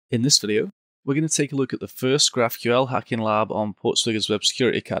In this video, we're going to take a look at the first GraphQL hacking lab on Portsmouth's Web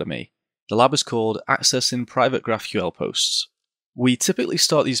Security Academy. The lab is called Accessing Private GraphQL Posts. We typically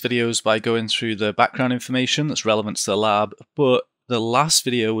start these videos by going through the background information that's relevant to the lab, but the last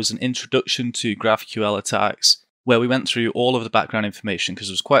video was an introduction to GraphQL attacks, where we went through all of the background information because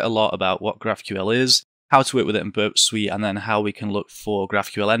there's quite a lot about what GraphQL is, how to work with it in Burp Suite, and then how we can look for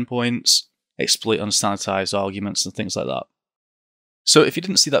GraphQL endpoints, exploit unstandardized arguments, and things like that. So if you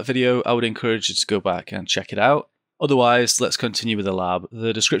didn't see that video, I would encourage you to go back and check it out. Otherwise, let's continue with the lab.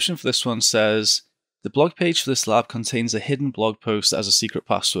 The description for this one says, the blog page for this lab contains a hidden blog post that has a secret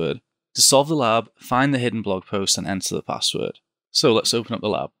password. To solve the lab, find the hidden blog post and enter the password. So let's open up the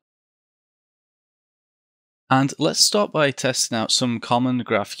lab. And let's start by testing out some common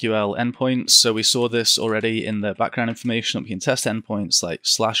GraphQL endpoints. So we saw this already in the background information. We can test endpoints like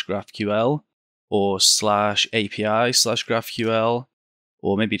 /GraphQL or /API/GraphQL,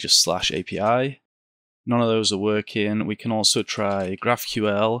 or maybe just /API. None of those are working. We can also try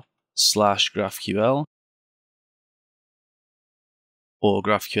GraphQL/GraphQL or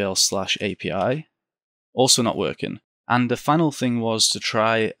GraphQL/API. Also not working. And the final thing was to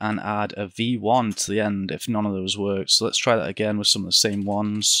try and add a v1 to the end if none of those work. So let's try that again with some of the same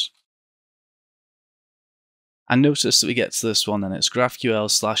ones. And notice that we get to this one and it's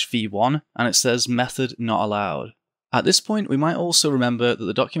GraphQL/v1 and it says method not allowed. At this point, we might also remember that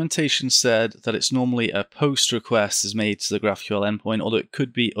the documentation said that it's normally a post request is made to the GraphQL endpoint, although it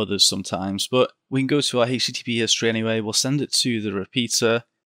could be others sometimes. But we can go to our HTTP history anyway. We'll send it to the repeater.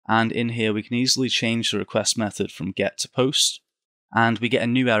 And in here, we can easily change the request method from get to post. And we get a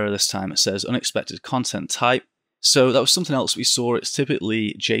new error this time. It says unexpected content type. So that was something else we saw. It's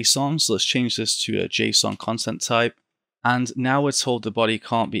typically JSON. So let's change this to a JSON content type. And now we're told the body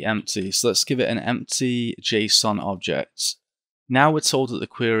can't be empty. So let's give it an empty JSON object. Now we're told that the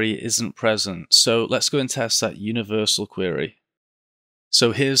query isn't present. So let's go and test that universal query.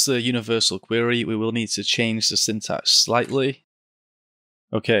 So here's the universal query. We will need to change the syntax slightly.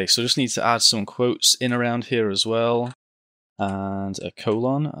 Okay, so just need to add some quotes in around here as well. And a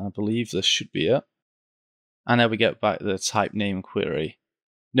colon. I believe this should be it. And now we get back the type name query.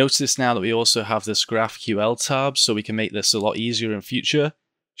 Notice now that we also have this GraphQL tab, so we can make this a lot easier in future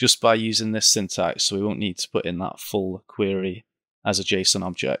just by using this syntax, so we won't need to put in that full query as a JSON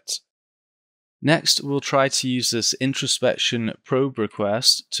object. Next, we'll try to use this introspection probe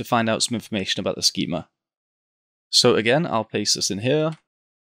request to find out some information about the schema. So again, I'll paste this in here.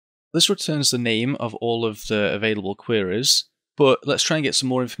 This returns the name of all of the available queries, but let's try and get some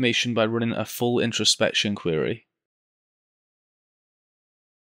more information by running a full introspection query.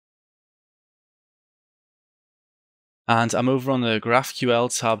 And I'm over on the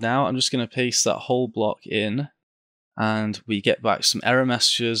GraphQL tab now. I'm just going to paste that whole block in. And we get back some error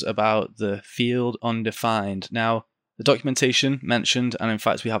messages about the field undefined. Now, the documentation mentioned, and in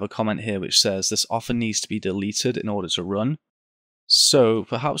fact we have a comment here which says this often needs to be deleted in order to run. So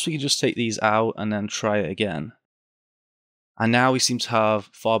perhaps we can just take these out and then try it again. And now we seem to have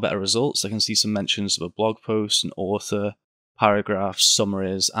far better results. I can see some mentions of a blog post, an author, paragraphs,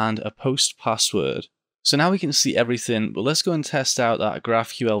 summaries, and a post password. So now we can see everything, but let's go and test out that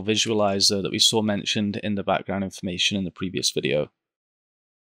GraphQL visualizer that we saw mentioned in the background information in the previous video.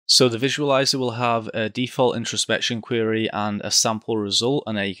 So the visualizer will have a default introspection query and a sample result,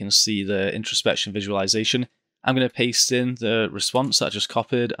 and there you can see the introspection visualization. I'm going to paste in the response that I just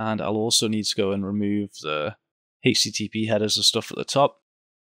copied, and I'll also need to go and remove the HTTP headers and stuff at the top.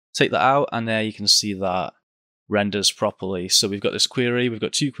 Take that out, and there you can see that renders properly. So we've got this query, we've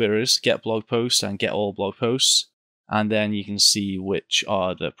got two queries, get blog post and get all blog posts. And then you can see which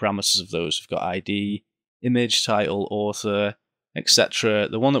are the parameters of those. We've got ID, image, title, author, etc.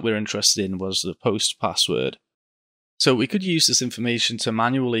 The one that we're interested in was the post password. So we could use this information to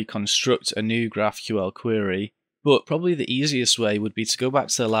manually construct a new GraphQL query, but probably the easiest way would be to go back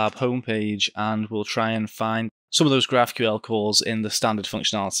to the lab homepage and we'll try and find some of those GraphQL calls in the standard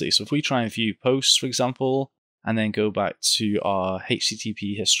functionality. So if we try and view posts, for example, and then go back to our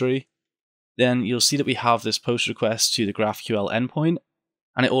HTTP history, then you'll see that we have this post request to the GraphQL endpoint,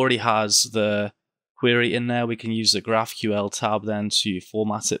 and it already has the query in there. We can use the GraphQL tab then to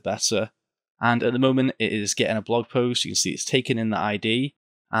format it better. And at the moment, it is getting a blog post. You can see it's taken in the ID,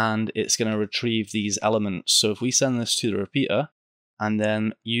 and it's going to retrieve these elements. So if we send this to the repeater, and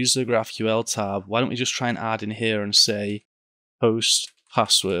then use the GraphQL tab, why don't we just try and add in here and say post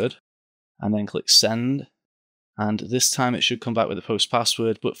password, and then click send. And this time it should come back with the post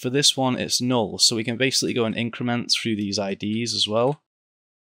password, but for this one it's null. So we can basically go and increment through these IDs as well.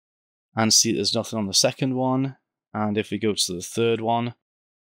 And see there's nothing on the second one. And if we go to the third one,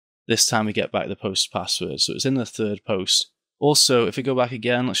 this time we get back the post password. So it's in the third post. Also, if we go back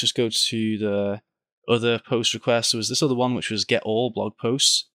again, let's just go to the other post request. There was this other one which was get all blog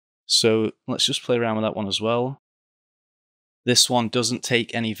posts. So let's just play around with that one as well. This one doesn't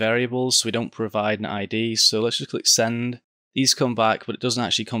take any variables, so we don't provide an ID. So let's just click send. These come back, but it doesn't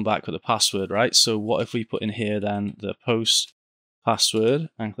actually come back with a password, right? So what if we put in here then the post password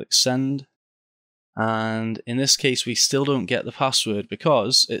and click send? And in this case, we still don't get the password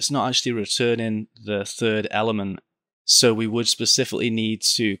because it's not actually returning the third element. So we would specifically need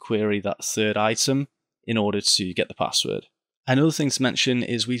to query that third item in order to get the password. Another thing to mention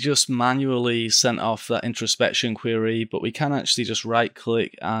is we just manually sent off that introspection query, but we can actually just right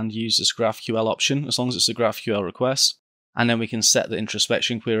click and use this GraphQL option as long as it's a GraphQL request. And then we can set the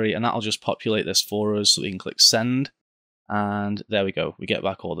introspection query and that'll just populate this for us so we can click send. And there we go, we get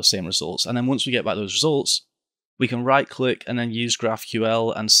back all the same results. And then once we get back those results, we can right click and then use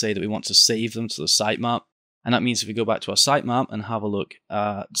GraphQL and say that we want to save them to the sitemap. And that means if we go back to our sitemap and have a look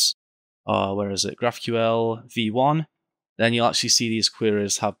at, where is it, GraphQL v1, then you'll actually see these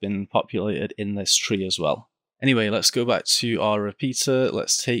queries have been populated in this tree as well. Anyway, let's go back to our repeater.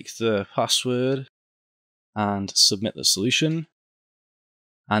 Let's take the password and submit the solution.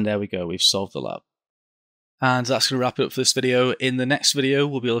 And there we go, we've solved the lab. And that's going to wrap it up for this video. In the next video,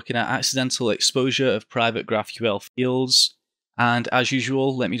 we'll be looking at accidental exposure of private GraphQL fields. And as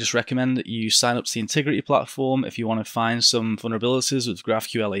usual, let me just recommend that you sign up to the Intigriti platform if you want to find some vulnerabilities with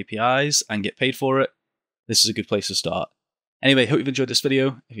GraphQL APIs and get paid for it. This is a good place to start. Anyway, hope you've enjoyed this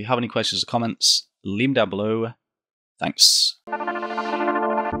video. If you have any questions or comments, leave them down below. Thanks.